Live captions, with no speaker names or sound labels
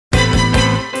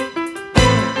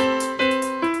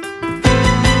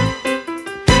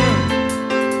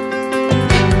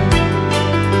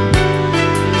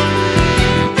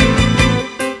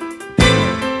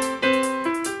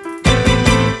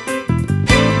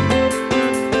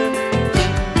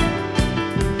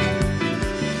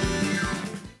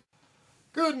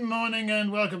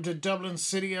and welcome to Dublin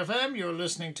City-fm. You're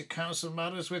listening to Council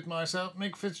Matters with myself,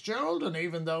 Mick Fitzgerald, and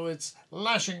even though it's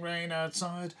lashing rain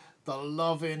outside, the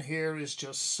love in here is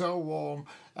just so warm.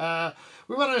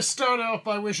 We want to start off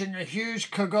by wishing a huge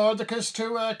cogordicus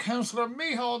to Councillor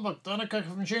Micheál McDonagh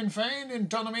from Sinn Féin in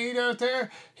Donaghmede out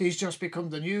there. He's just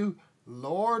become the new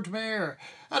Lord Mayor.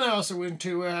 And I also want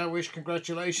to wish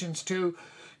congratulations to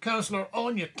Councillor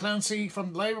Anya Clancy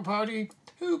from the Labour Party,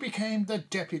 who became the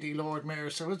Deputy Lord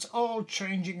Mayor. So it's all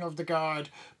changing of the guard.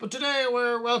 But today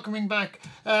we're welcoming back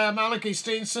Malachy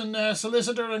Steenson,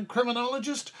 solicitor and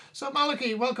criminologist. So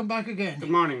Malachy, welcome back again. Good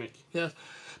morning, Mick. Yes.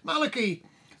 Malachy,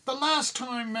 the last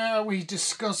time we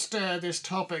discussed this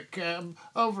topic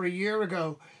over a year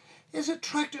ago, it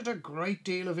attracted a great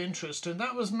deal of interest, and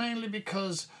that was mainly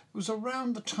because it was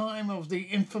around the time of the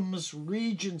infamous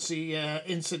Regency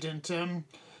incident.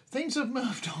 Things have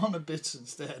moved on a bit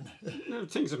since then. No,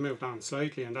 things have moved on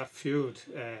slightly, and that feud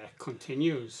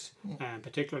continues,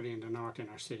 particularly in the north in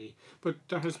our city. But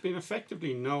there has been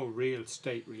effectively no real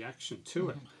state reaction to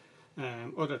it,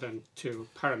 other than to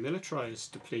paramilitarise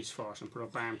the police force and put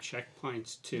up armed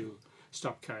checkpoints to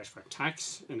stop cars for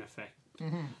tax, in effect.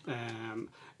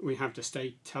 We have the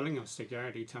state telling us, the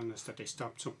Gardaí telling us that they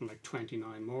stopped something like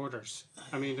 29 murders.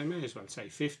 I mean, they may as well say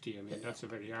 50. I mean, that's a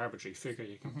very arbitrary figure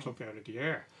you can pluck out of the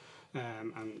air.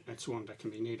 And it's one that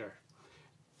can be neither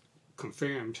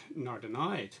confirmed nor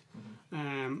denied.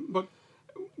 But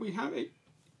we have it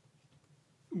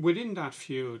within that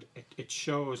feud. It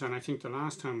shows, and I think the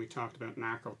last time we talked about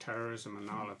narco-terrorism and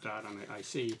all of that, and I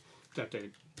see that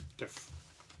the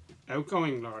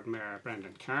outgoing Lord Mayor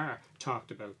Brendan Carr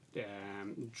talked about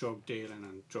drug dealing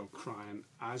and drug crime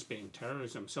as being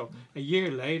terrorism. So a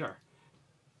year later,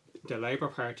 the Labour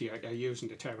Party are using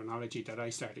the terminology that I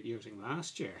started using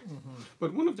last year.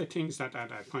 But one of the things that I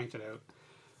pointed out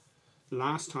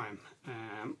last time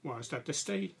was that the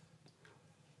state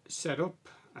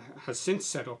has since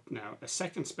set up now a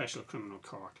second special criminal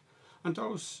court, and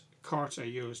those courts are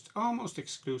used almost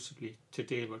exclusively to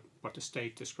deal with what the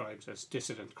state describes as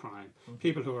dissident crime,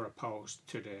 people who are opposed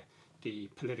to the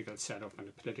political setup and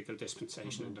the political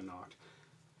dispensation in the north.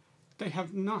 They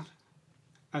have not,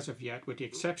 as of yet, with the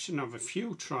exception of a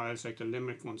few trials like the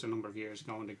Limerick ones a number of years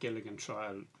ago and the Gilligan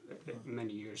trial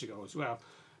many years ago as well,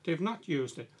 they've not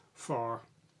used it for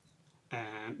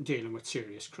dealing with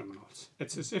serious criminals.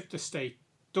 It's as if the state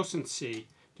doesn't see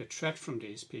the threat from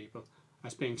these people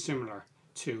as being similar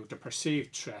to the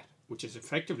perceived threat, which is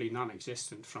effectively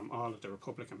non-existent from all of the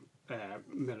Republican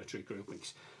military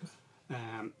groupings.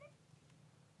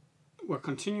 We're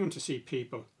continuing to see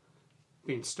people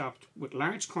being stopped with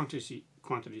large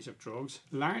quantities of drugs,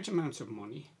 large amounts of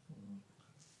money,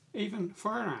 even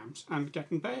firearms, and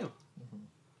getting bail.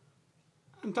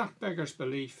 And that beggars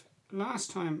belief.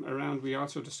 Last time around we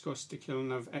also discussed the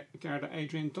killing of Garda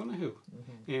Adrian Donoghue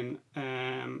in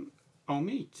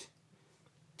Omeath.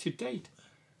 To date,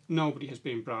 nobody has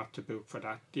been brought to book for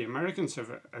that. The Americans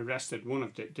have arrested one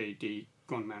of the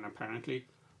gunmen apparently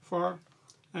for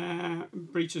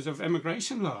breaches of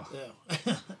immigration law.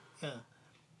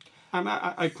 And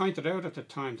I pointed out at the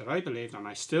time that I believed, and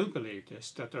I still believe this,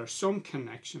 that there's some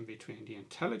connection between the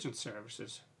intelligence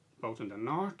services, both in the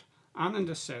north and in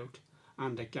the south,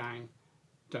 and the gang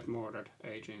that murdered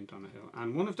Adrian Donoghue.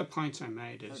 And one of the points I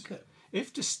made is,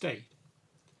 if the state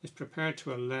is prepared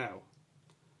to allow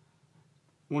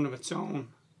one of its own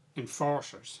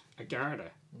enforcers, a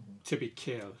Garda, to be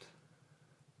killed,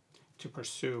 to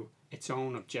pursue its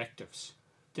own objectives,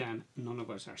 then none of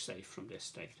us are safe from this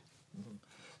state.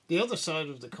 The other side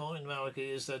of the coin,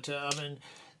 Malachy, is that,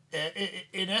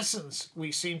 in essence,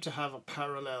 we seem to have a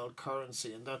parallel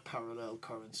currency, and that parallel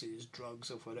currency is drugs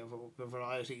of whatever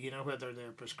variety, you know, whether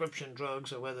they're prescription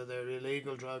drugs or whether they're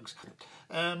illegal drugs.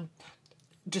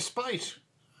 Despite,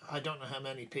 I don't know how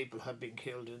many people have been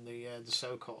killed in the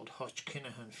so-called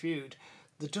Hutch-Kinahan feud,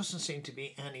 there doesn't seem to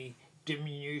be any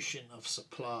diminution of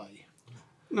supply.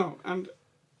 No, and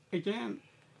again,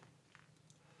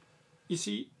 you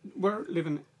see, we're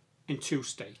living in two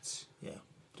states.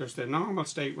 There's the normal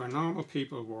state where normal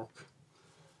people work,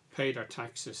 pay their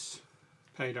taxes,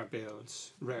 pay their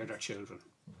bills, rear their children.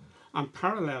 And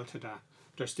parallel to that,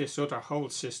 there's this other whole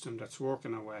system that's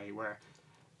working away where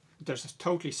there's a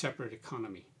totally separate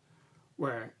economy,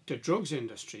 where the drugs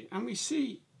industry, and we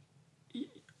see,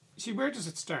 where does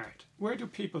it start? Where do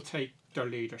people take their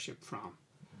leadership from?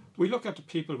 We look at the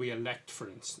people we elect, for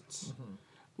instance.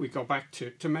 We go back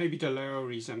to maybe the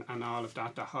Lowrys and all of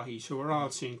that, the Hotties, who are all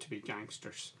seen to be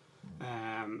gangsters,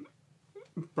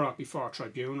 brought before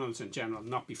tribunals in general,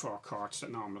 not before courts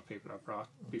that normal people are brought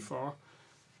before,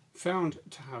 found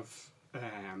to have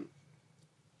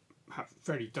have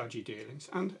very dodgy dealings,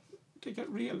 and they get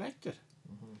re-elected.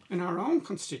 In our own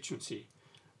constituency,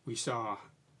 we saw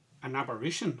an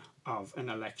aberration of an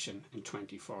election in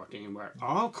 2014 where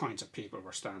all kinds of people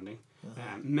were standing,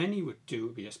 many with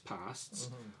dubious pasts.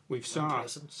 We've saw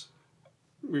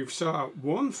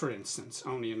one, for instance,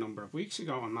 only a number of weeks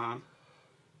ago, a man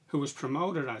who was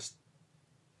promoted as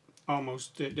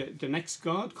almost the next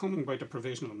god coming by the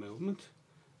provisional movement,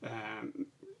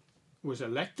 was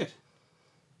elected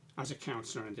as a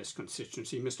councillor in this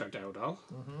constituency, Mr. Dowdall.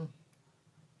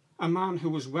 A man who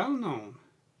was well known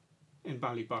in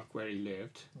Ballybock where he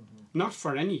lived, not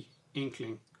for any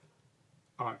inkling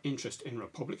or interest in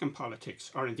Republican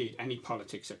politics or indeed any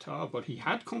politics at all, but he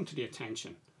had come to the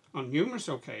attention on numerous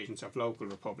occasions of local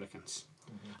Republicans.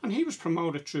 And he was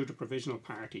promoted through the Provisional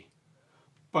Party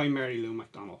by Mary Lou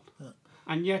MacDonald.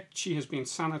 And yet she has been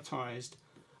sanitised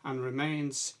and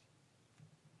remains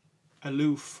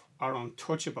aloof or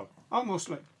untouchable, almost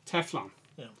like Teflon,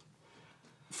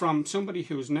 from somebody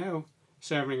who is now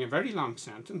serving a very long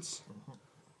sentence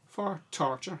for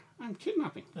torture and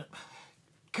kidnapping.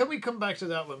 Can we come back to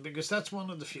that one, because that's one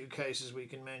of the few cases we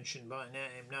can mention by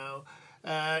name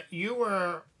now. You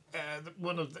were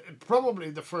probably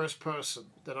the first person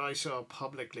that I saw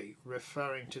publicly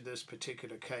referring to this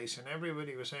particular case, and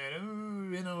everybody was saying,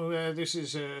 "Oh, you know, this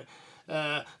is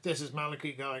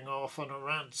Malachy going off on a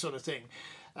rant," sort of thing.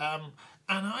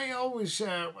 And I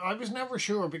was never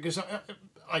sure, because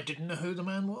I didn't know who the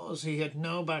man was. He had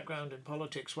no background in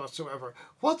politics whatsoever.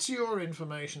 What's your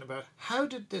information about how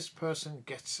did this person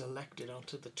get selected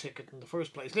onto the ticket in the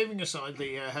first place? Leaving aside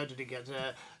the how did he get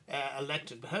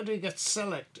elected, but how did he get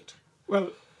selected?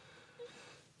 Well,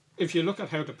 if you look at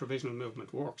how the provisional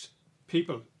movement works,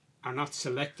 people are not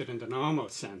selected in the normal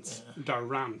sense. They're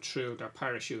rammed through, they're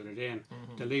parachuted in,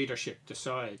 the leadership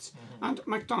decides. And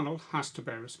MacDonald has to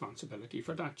bear responsibility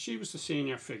for that. She was the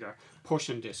senior figure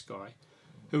pushing this guy,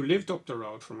 who lived up the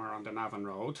road from her on the Navan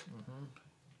Road,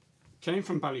 came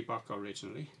from Ballybock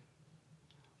originally,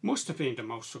 must have been the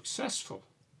most successful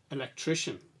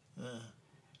electrician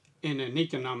in an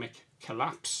economic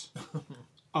collapse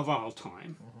of all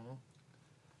time.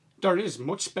 There is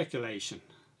much speculation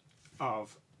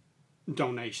of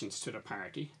donations to the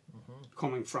party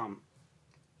coming from,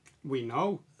 we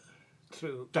know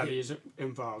Through that he is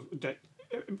involved. That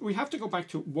we have to go back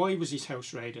to why was his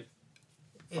house raided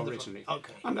originally.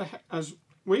 And as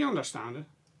we understand it,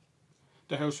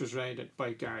 the house was raided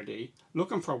by Gardaí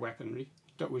looking for weaponry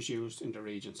that was used in the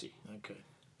Regency.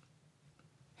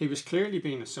 He was clearly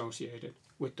being associated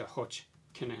with the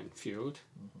Hutch-Kinahan feud.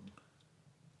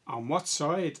 On what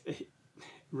side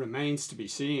remains to be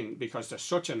seen, because there's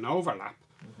such an overlap.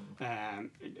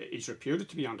 He's reputed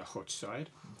to be on the Hutch side.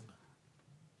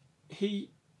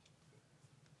 He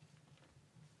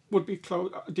would be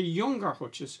close. The younger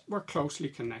Hutches were closely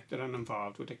connected and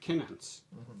involved with the Kinahans.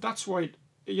 That's why,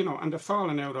 you know, and the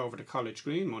falling out over the College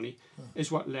Green money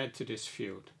is what led to this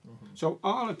feud. So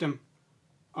all of them,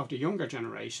 of the younger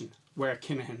generation, were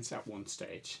Kinahans at one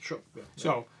stage.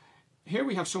 So here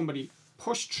we have somebody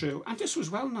pushed through, and this was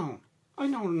well known. I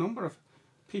know a number of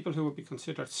people who would be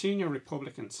considered senior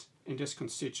Republicans in this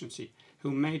constituency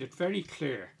who made it very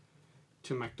clear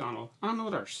to MacDonald and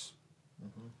others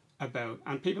about,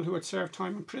 and people who had served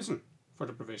time in prison for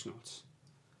the provisionals,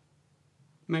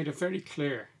 made it very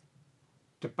clear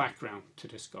the background to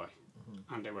this guy,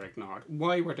 and they were ignored.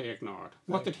 Why were they ignored?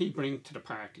 What did he bring to the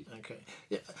party?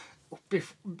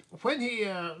 When he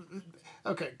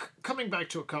coming back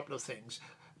to a couple of things,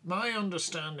 my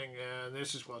understanding,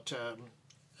 this is what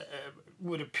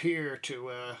would appear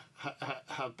to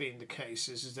have been the case,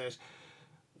 is that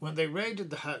when they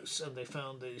raided the house and they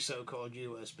found the so-called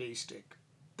USB stick,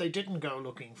 they didn't go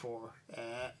looking for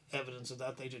evidence of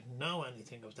that. They didn't know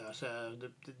anything of that.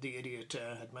 The idiot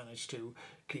had managed to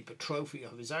keep a trophy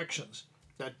of his actions.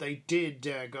 That they did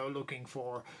go looking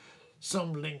for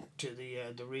some link to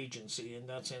the Regency, in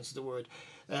that sense of the word.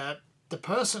 The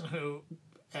person who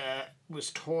was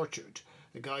tortured,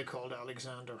 a guy called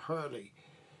Alexander Hurley,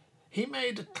 he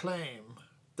made a claim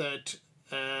that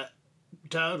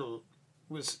Dowdall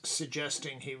was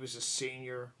suggesting he was a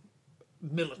senior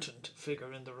militant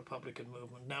figure in the Republican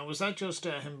movement. Now, was that just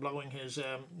him blowing his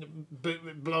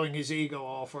ego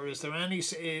off, or is there any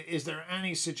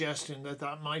suggestion that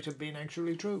that might have been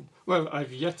actually true? Well,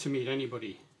 I've yet to meet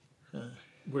anybody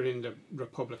within the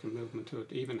Republican movement who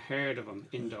had even heard of him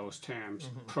in those terms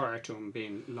prior to him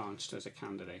being launched as a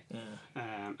candidate.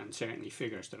 And certainly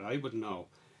figures that I would know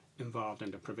involved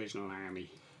in the Provisional Army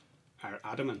are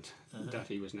adamant that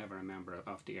he was never a member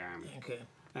of the army.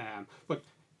 But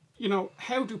you know,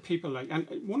 how do people like, and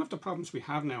one of the problems we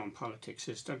have now in politics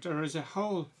is that there is a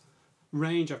whole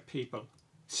range of people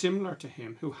similar to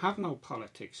him who have no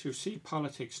politics, who see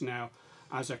politics now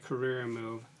as a career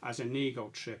move, as an ego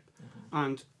trip.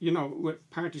 And, you know, with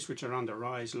parties which are on the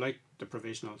rise, like the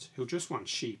Provisionals, who just want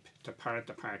sheep to parrot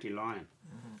the party line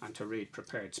and to read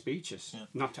prepared speeches,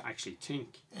 not to actually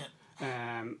think.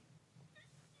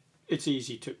 It's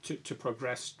easy to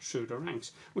progress through the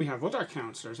ranks. We have other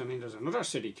councillors. I mean, there's another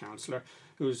city councillor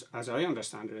who's, as I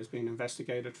understand it, has been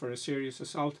investigated for a serious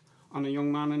assault on a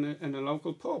young man in a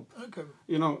local pub. Okay.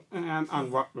 You know,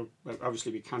 and what, well,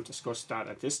 obviously we can't discuss that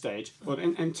at this stage, but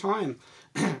in time,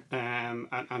 and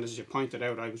as you pointed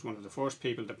out, I was one of the first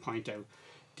people to point out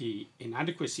the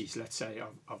inadequacies, let's say,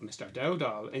 of Mr.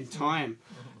 Dowdall. In time,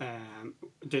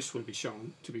 this will be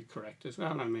shown to be correct as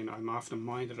well. I mean, I'm often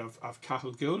minded of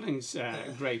Cathal Goulding's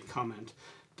great comment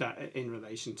that in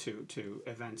relation to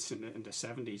events in the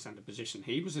 70s, and the position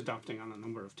he was adopting on a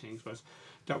number of things was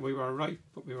that we were right,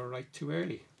 but we were right too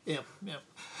early. Yeah.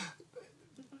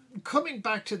 Coming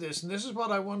back to this, and this is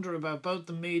what I wonder about both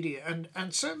the media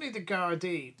and certainly the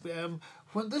Gardaí,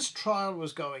 when this trial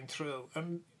was going through,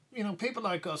 and you know, people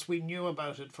like us, we knew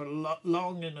about it for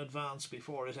long in advance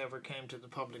before it ever came to the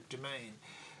public domain.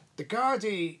 The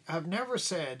Gardaí have never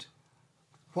said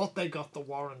what they got the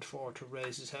warrant for to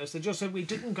raise his house. They just said, we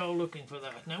didn't go looking for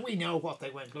that. Now we know what they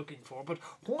went looking for, but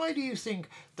why do you think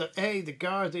that the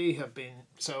Gardaí have been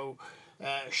so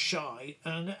shy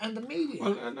and the media?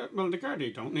 Well, the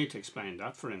Gardaí don't need to explain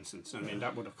that, for instance. I mean,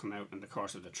 that would have come out in the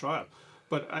course of the trial.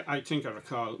 But I think I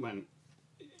recall when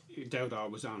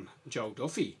Dowdall was on Joe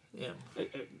Duffy,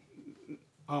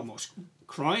 almost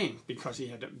crying because he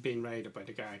had been raided by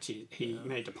the guards. He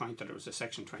made the point that it was a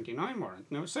Section 29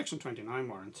 warrant. Now, a Section 29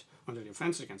 warrant under the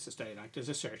Offence Against the State Act is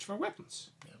a search for weapons.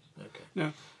 Yeah, okay.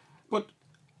 Now, but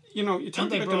you know, you talk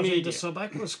and they about brought the media. in the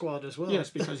Sub-Aqua squad as well. Yes,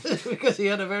 because because he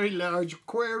had a very large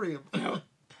aquarium. Now,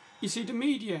 you see, the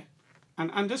media,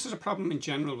 and this is a problem in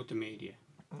general with the media,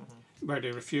 where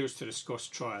they refuse to discuss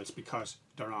trials because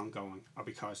they're ongoing or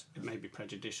because it may be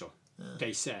prejudicial.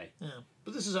 They say. Yeah,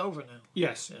 but this is over now.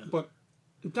 Yes, but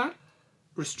that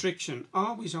restriction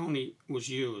always only was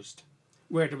used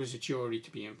where there was a jury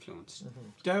to be influenced.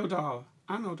 Dowdall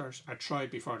and others are tried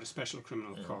before the Special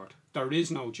Criminal Court. There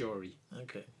is no jury.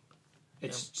 Okay.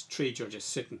 It's 3 judges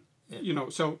sitting. You know,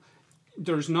 so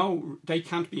there's no, they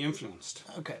can't be influenced.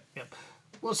 Okay, yeah.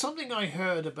 Well, something I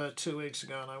heard about 2 weeks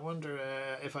ago, and I wonder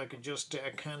if I could just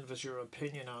canvass your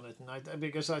opinion on it, and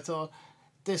because I thought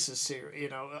this is serious. You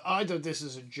know, either this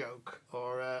is a joke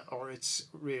or it's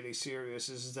really serious.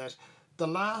 Is that the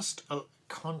last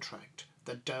contract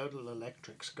that Dowdall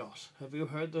Electrics got? Have you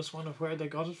heard this one of where they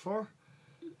got it for?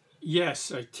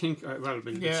 Yes, I think.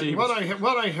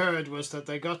 What I heard was that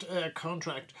they got a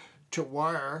contract to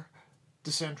wire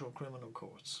the Central Criminal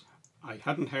Courts. I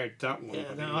hadn't heard that one.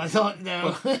 Yeah, no, I thought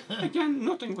no. Again,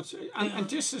 nothing was, and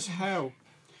this is how,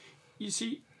 you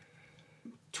see,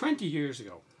 20 years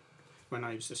ago, when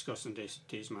I was discussing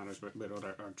these matters with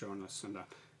other journalists and that,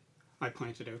 I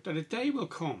pointed out that a day will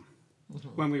come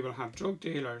when we will have drug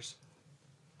dealers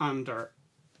and their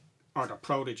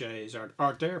proteges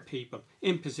or their people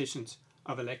in positions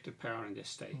of elected power in this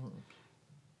state.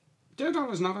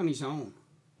 Dowdall is not on his own,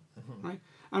 right?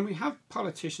 And we have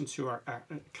politicians who are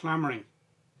clamouring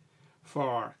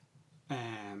for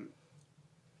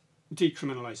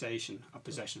decriminalisation of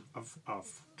possession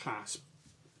of class,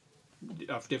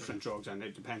 of different drugs, and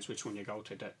it depends which one you go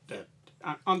to,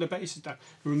 on the basis that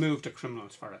remove the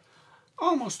criminals for it.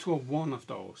 Almost to a one of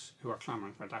those who are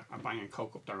clamouring for that are banging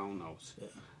coke up their own nose.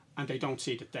 And they don't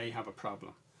see that they have a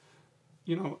problem.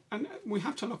 You know, and we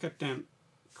have to look at then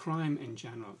crime in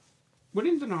general.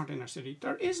 Within the North Inner City,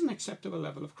 there is an acceptable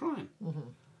level of crime.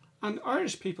 And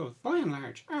Irish people, by and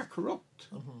large, are corrupt.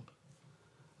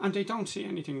 And they don't see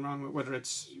anything wrong with whether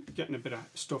it's getting a bit of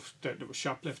stuff that was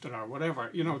shoplifted or whatever.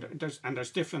 You know,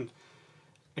 there's different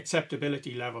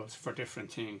acceptability levels for different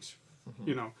things.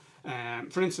 You know,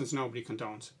 for instance, nobody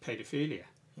condones paedophilia.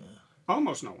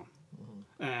 Almost no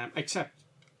one. Except,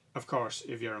 of course,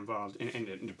 if you're involved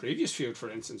in the previous feud, for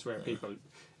instance, where people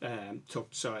took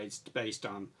sides based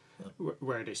on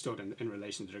where they stood in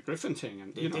relation to the Griffin thing,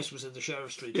 and this was in the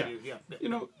Sheriff Street feud. You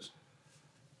know,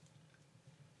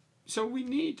 so we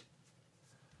need,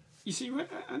 you see,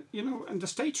 you know, and the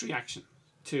state's reaction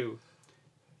to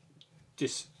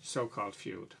this so-called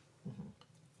feud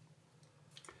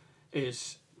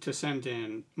is to send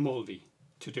in Mulvey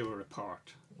to do a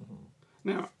report.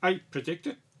 Now, I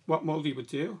predicted what Mulvey would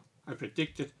do. I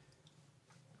predicted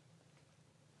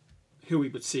who we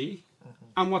would see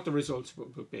and what the results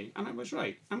would be. And I was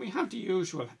right. And we have the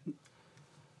usual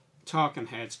talking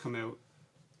heads come out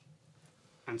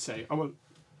and say, oh, well,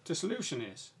 the solution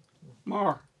is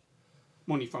more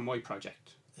money for my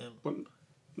project, but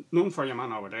none for your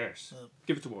man over theirs.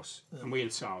 Give it to us, and we'll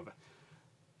solve it.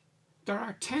 There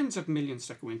are tens of millions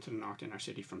that go into the north inner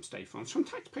city from state funds, from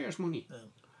taxpayers' money,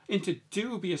 into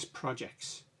dubious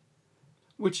projects,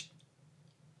 which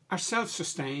are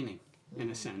self-sustaining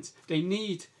in a sense. They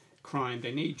need crime,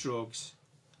 they need drugs,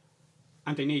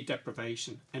 and they need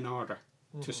deprivation in order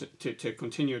to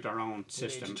continue their own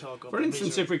system. For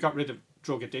instance, if we got rid of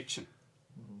drug addiction,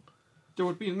 there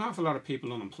would be an awful lot of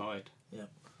people unemployed.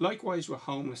 Likewise with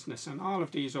homelessness and all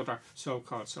of these other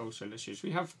so-called social issues.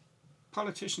 We have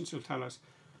politicians who'll tell us,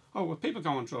 oh, well, people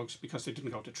go on drugs because they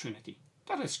didn't go to Trinity.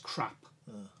 That is crap,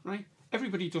 right?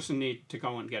 Everybody doesn't need to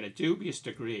go and get a dubious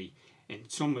degree in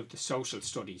some of the social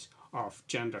studies or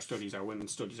gender studies or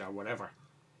women's studies or whatever,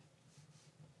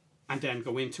 and then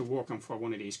go into working for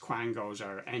one of these quangos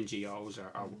or NGOs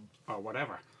or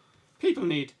whatever. People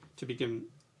need to be given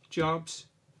jobs.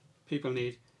 People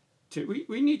need to...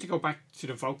 We need to go back to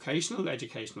the vocational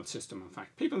educational system, in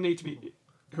fact. People need to be...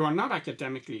 who are not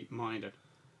academically minded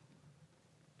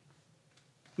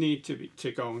need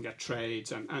to go and get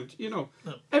trades and you know,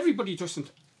 everybody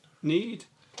doesn't need,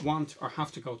 want or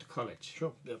have to go to college.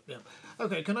 Sure.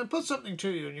 Okay, can I put something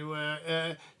to you?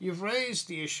 And you've raised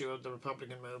the issue of the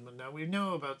Republican movement. Now, we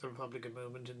know about the Republican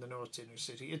movement in the North Inner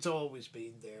City. It's always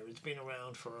been there. It's been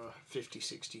around for 50,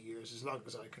 60 years, as long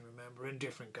as I can remember, in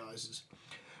different guises.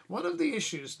 One of the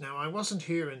issues, now I wasn't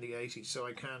here in the 80s, so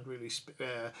I can't really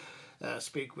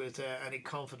speak with any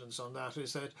confidence on that,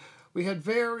 is that we had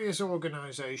various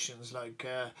organisations like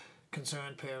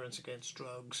Concerned Parents Against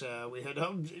Drugs, we had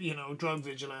drug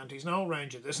vigilantes and a whole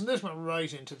range of this, and this went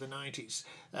right into the 90s.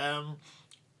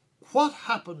 What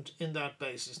happened in that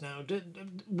basis now?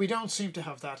 We don't seem to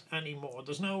have that anymore.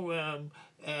 There's no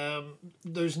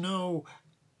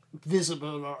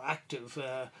visible or active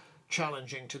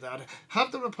challenging to that.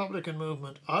 Have the Republican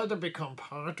movement either become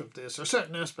part of this, or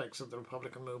certain aspects of the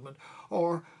Republican movement,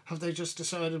 or have they just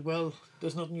decided, well,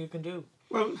 there's nothing you can do?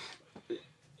 Well,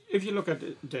 if you look at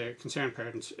the Concerned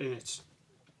Parents in its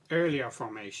earlier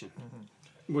formation,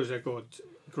 was a good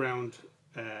ground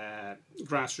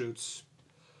grassroots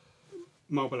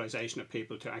mobilisation of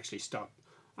people to actually stop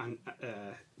and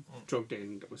drug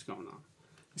dealing that was going on.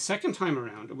 The second time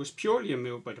around, it was purely a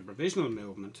move by the provisional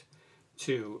movement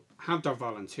to have their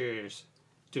volunteers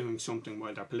doing something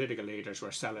while their political leaders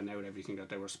were selling out everything that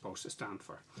they were supposed to stand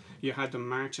for. You had them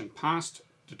marching past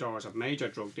the doors of major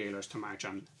drug dealers to march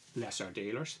on lesser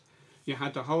dealers. You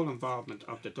had the whole involvement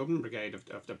of the Dublin Brigade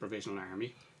of the Provisional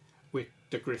Army with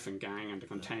the Griffin Gang and the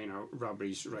container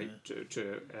robberies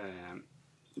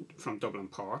from Dublin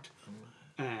Port.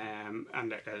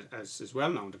 And as is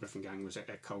well known, the Griffin Gang was a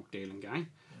coke dealing gang.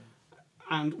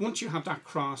 And once you have that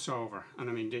crossover, and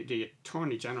I mean the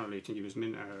Attorney General, I think he was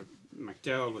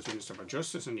McDowell was Minister for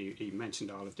Justice, and he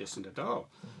mentioned all of this in the Dáil.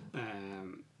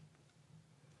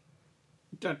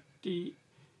 That the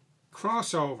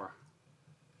crossover,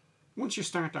 once you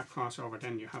start that crossover,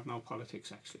 then you have no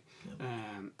politics actually,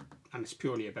 and it's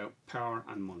purely about power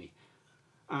and money.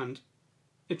 And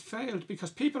it failed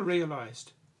because people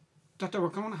realised that they were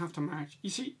going to have to march. You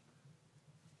see,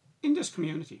 in this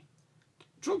community,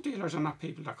 drug dealers are not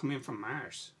people that come in from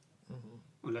Mars,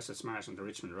 unless it's Mars on the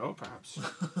Richmond Road, perhaps.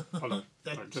 Although,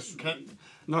 just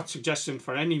not suggesting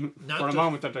for a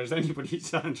moment that there's anybody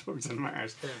selling drugs on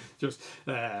Mars. Just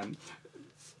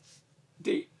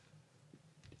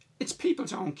it's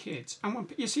people's own kids, and when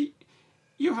you see,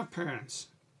 you have parents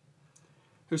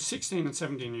whose 16 and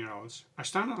 17-year-olds are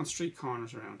standing on street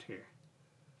corners around here,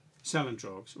 selling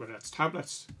drugs, whether it's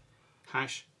tablets,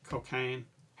 hash, cocaine,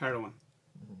 heroin.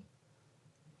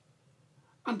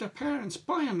 And their parents,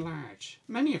 by and large,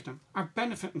 many of them, are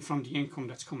benefiting from the income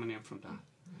that's coming in from that.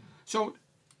 So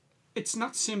it's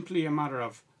not simply a matter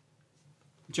of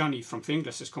Johnny from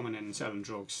Finglas is coming in and selling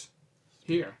drugs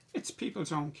here. It's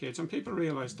people's own kids, and people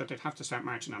realise that they'd have to start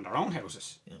marching on their own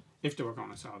houses if they were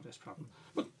going to solve this problem.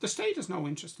 But the state has no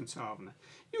interest in solving it.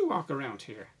 You walk around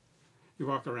here, you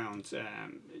walk around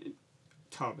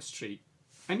Talbot Street,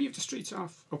 any of the streets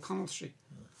off O'Connell Street,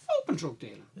 open drug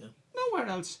dealing. Nowhere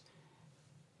else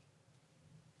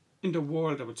in the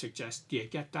world, I would suggest, do you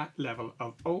get that level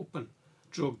of open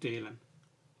drug dealing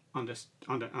on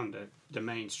the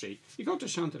main street. You go to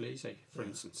Champs-Élysées, for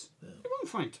instance, you won't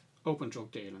find open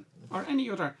drug dealing, or any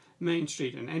other main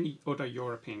street in any other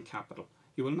European capital.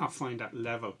 You will not find that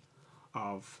level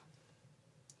of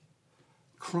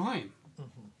crime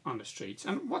on the streets.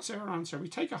 And what's our answer? We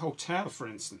take a hotel, for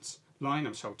instance,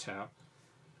 Lynham's Hotel,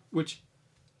 which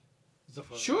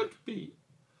should be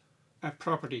a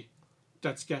property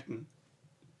that's getting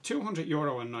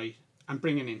 €200 a night and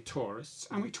bringing in tourists,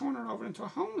 and we turn it over into a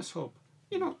homeless hub.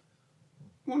 You know,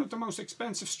 one of the most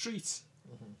expensive streets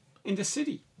in the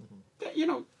city. That, you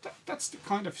know, that's the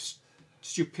kind of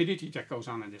stupidity that goes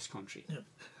on in this country. Yeah.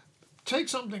 Take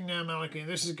something now, Malachy, and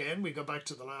this is again, we go back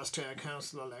to the last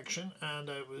council election, and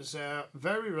it was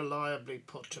very reliably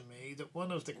put to me that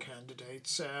one of the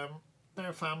candidates,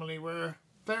 their family were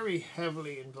very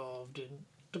heavily involved in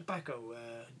tobacco,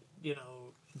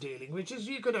 dealing, which is,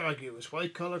 you could argue, is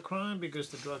white-collar crime because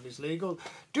the drug is legal.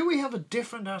 Do we have a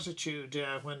different attitude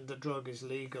when the drug is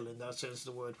legal, in that sense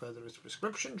of the word, whether it's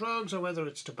prescription drugs or whether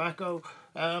it's tobacco?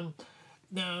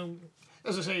 Now,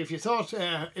 as I say, if you thought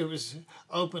it was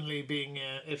openly being,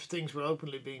 if things were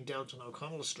openly being dealt on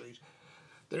O'Connell Street,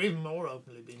 they're even more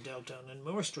openly being dealt down in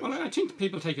Moore Street. Well, I think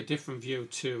people take a different view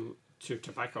to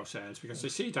tobacco sales because they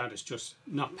see that as just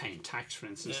not paying tax, for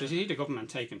instance. They see the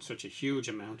government taking such a huge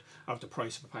amount of the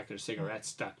price of a packet of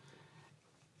cigarettes that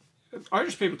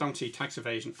Irish people don't see tax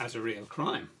evasion as a real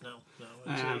crime. No,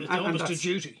 it's almost a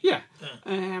duty. Yeah.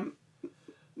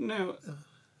 Now,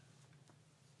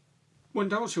 when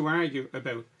those who argue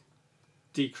about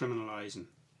decriminalising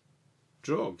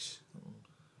drugs,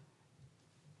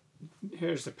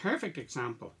 here's the perfect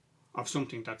example of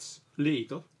something that's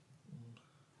legal,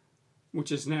 which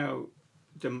is now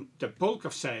the bulk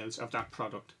of sales of that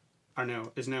product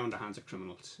is now in the hands of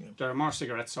criminals. Yeah. There are more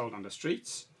cigarettes sold on the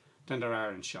streets than there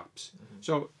are in shops.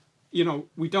 So, you know,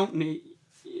 we don't need.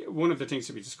 One of the things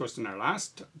that we discussed in our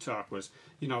last talk was,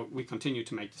 you know, we continue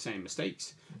to make the same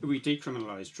mistakes. If we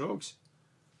decriminalise drugs,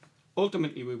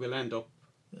 ultimately we will end up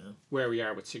where we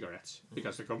are with cigarettes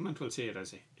because the government will see it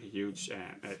as a huge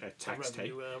a tax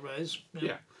take. Raise.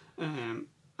 Yeah. And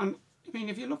I mean,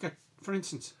 if you look at, for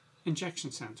instance,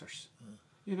 injection centres,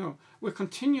 you know, we're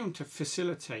continuing to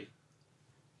facilitate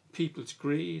people's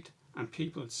greed and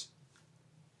people's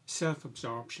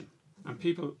self-absorption, and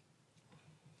people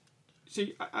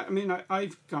see. I mean,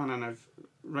 I've gone and I've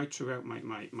right throughout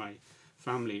my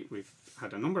family, we've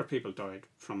had a number of people died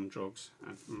from drugs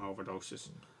and from overdoses,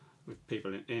 with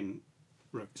people in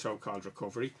so-called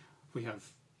recovery. We have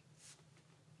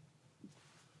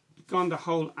gone the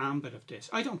whole ambit of this.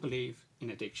 I don't believe in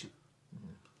addiction.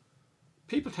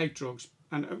 People take drugs,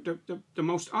 and the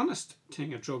most honest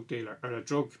thing a drug dealer or a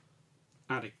drug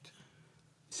addict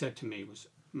said to me was,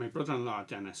 my brother-in-law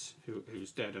Dennis,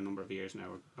 who's dead a number of years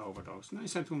now, overdosed, and I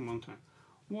said to him one time,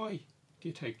 why do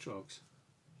you take drugs?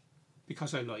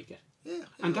 Because I like it. Yeah,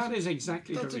 and that is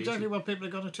exactly the reason. That's exactly what people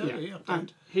are going to tell you. Yeah.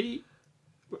 And he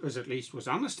was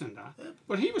honest in that. Yeah.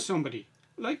 But he was somebody,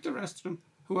 like the rest of them,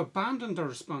 who abandoned their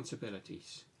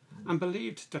responsibilities and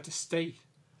believed that the state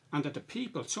and that the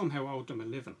people somehow owed them a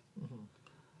living.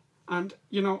 And,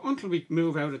 you know, until we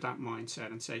move out of that mindset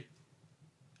and say,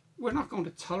 we're not going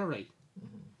to tolerate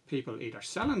people either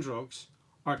selling drugs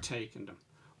or taking them.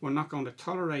 We're not going to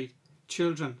tolerate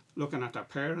children looking at their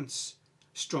parents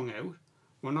strung out.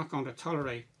 We're not going to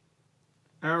tolerate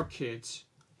our kids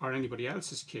or anybody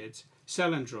else's kids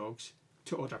selling drugs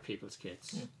to other people's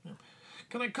kids. Yeah.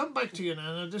 Can I come back to you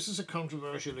now? Now, this is a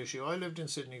controversial issue. I lived in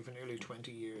Sydney for nearly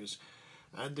 20 years.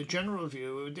 And the general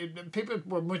view, people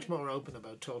were much more open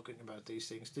about talking about these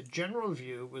things. The general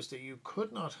view was that you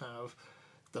could not have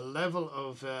the level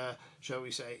of, shall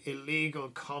we say, illegal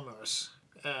commerce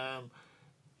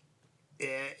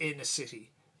in a city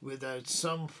without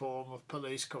some form of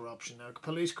police corruption. Now,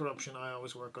 police corruption, I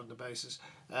always work on the basis,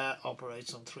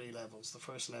 operates on three levels. The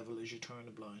first level is you turn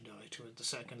a blind eye to it. The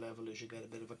second level is you get a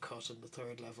bit of a cut. And the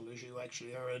third level is you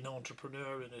actually are an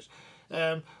entrepreneur in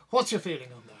it. What's your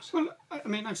feeling on that? Well, I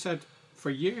mean, I've said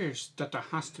for years that there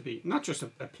has to be not just a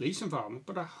police involvement,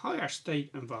 but a higher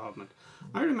state involvement.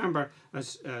 I remember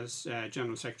as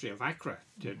General Secretary of ACRA,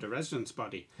 the residents'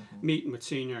 body, meeting with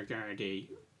senior Gardaí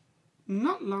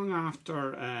not long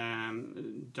after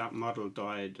that model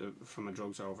died from a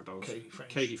drugs overdose,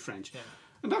 Katie French. Yeah.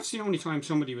 And that's the only time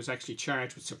somebody was actually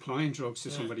charged with supplying drugs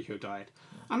to somebody who died.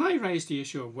 Yeah. And I raised the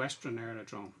issue of Western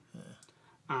Aerodrome. Yeah.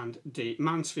 And the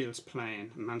Mansfield's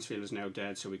plane, Mansfield is now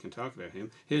dead so we can talk about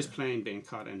him, his plane being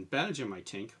caught in Belgium, I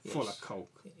think, full of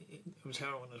coke. It was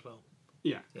heroin as well.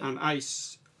 Yeah. And I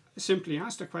simply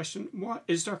asked the question, what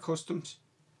is there customs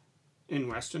in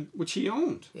Western, which he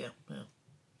owned? Yeah.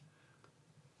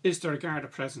 Is there a Garda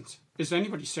presence? Is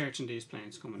anybody searching these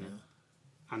planes coming in?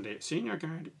 And the senior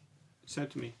guard said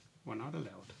to me, we're not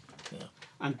allowed. Yeah.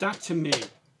 And that to me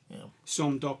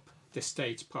summed up the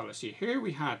state's policy. Here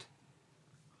we had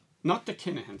not the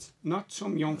Kinahans, not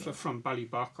some young fella from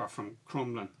Ballybock or from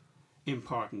Crumlin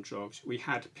importing drugs. We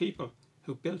had people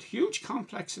who built huge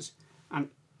complexes, and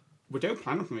without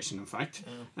planning permission, in fact,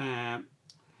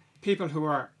 people who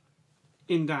are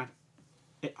in that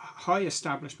high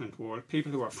establishment world,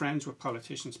 people who are friends with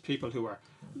politicians, people who are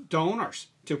donors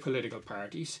to political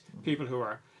parties, people who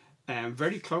are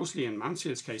very closely, in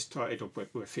Mansfield's case, tied up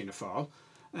with Fianna Fáil.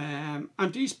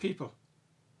 And these people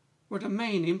were the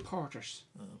main importers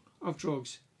of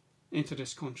drugs into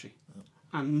this country,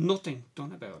 and nothing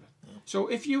done about it. So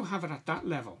if you have it at that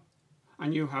level,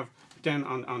 and you have then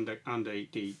on the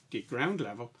ground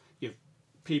level, you have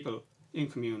people in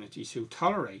communities who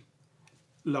tolerate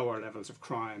lower levels of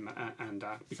crime and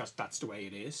that, because that's the way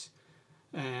it is,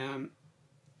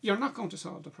 you're not going to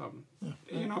solve the problem.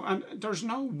 You know, and there's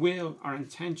no will or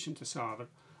intention to solve it.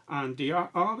 And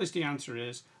always the answer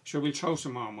is, sure, we'll throw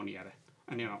some more money at it,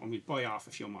 and you know, and we'll buy off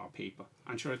a few more people.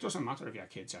 And sure, it doesn't matter if your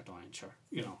kids are dying, sure,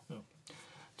 you know.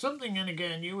 Something, and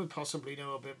again, you would possibly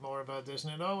know a bit more about this,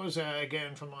 and it always,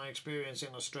 again, from my experience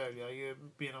in Australia,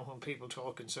 you know, when people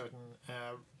talk in certain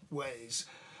ways,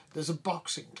 there's a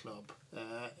boxing club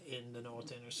in the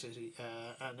North Inner City,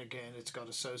 and again, it's got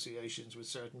associations with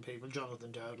certain people.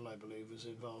 Jonathan Dowdall, I believe, was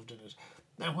involved in it.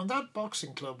 Now, when that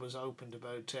boxing club was opened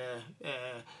about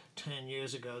 10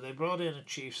 years ago, they brought in a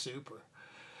chief super,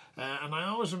 and I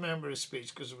always remember his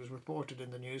speech because it was reported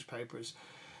in the newspapers.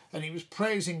 And he was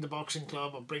praising the boxing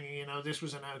club and bringing, you know, this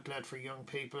was an outlet for young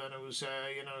people, and it was,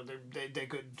 you know, they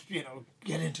could, you know,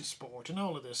 get into sport and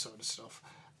all of this sort of stuff.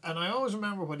 And I always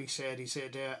remember what he said. He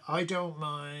said, I don't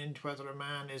mind whether a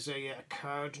man is a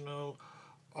cardinal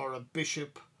or a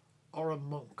bishop or a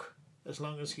monk, as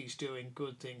long as he's doing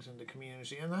good things in the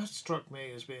community. And that struck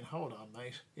me as being, hold on,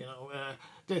 mate, you know,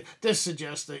 this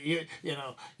suggests that you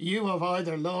know, you have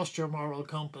either lost your moral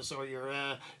compass or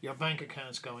your bank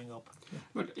account's going up.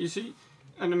 But you see,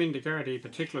 and I mean the Gardaí,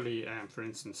 particularly, for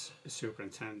instance,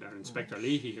 Superintendent or Inspector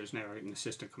Leahy, who's now an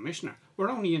Assistant Commissioner, we're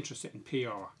only interested in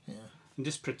PR. And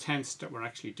this pretense that we're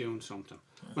actually doing something,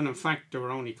 when in fact they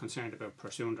were only concerned about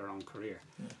pursuing their own career.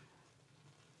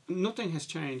 Nothing has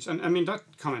changed, and I mean that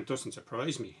comment doesn't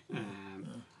surprise me.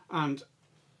 And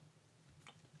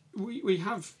we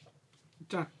have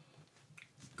that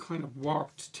kind of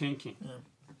warped thinking,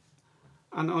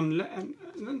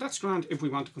 and that's grand if we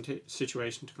want the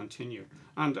situation to continue.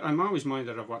 And I'm always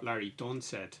minded of what Larry Dunn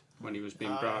said when he was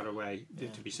being brought away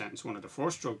to be sentenced, one of the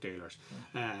first drug dealers.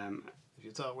 If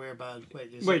you thought we're bad,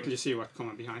 wait till you see what's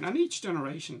coming behind. And each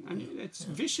generation, and it's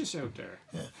vicious out there.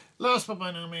 Last but by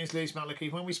no means least, Malachy,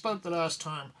 when we spoke the last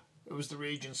time, it was the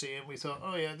Regency, and we thought,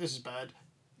 oh yeah, this is bad.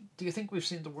 Do you think we've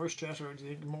seen the worst yet, or do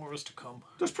you think more is to come?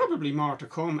 There's probably more to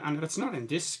come, and if it's not in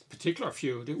this particular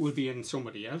feud, it will be in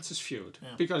somebody else's feud.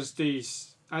 Because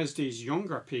as these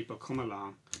younger people come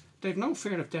along, they've no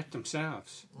fear of death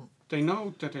themselves. They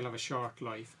know that they'll have a short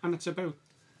life, and it's about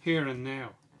here and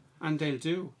now, and they'll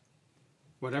do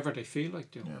whatever they feel like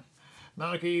doing.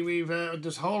 Malachy, we've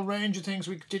this whole range of things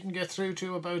we didn't get through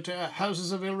to about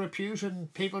houses of ill repute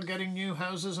and people getting new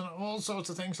houses and all sorts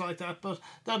of things like that, but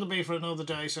that'll be for another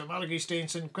day. So Malachy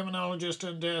Steenson, criminologist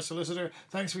and solicitor,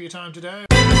 thanks for your time today.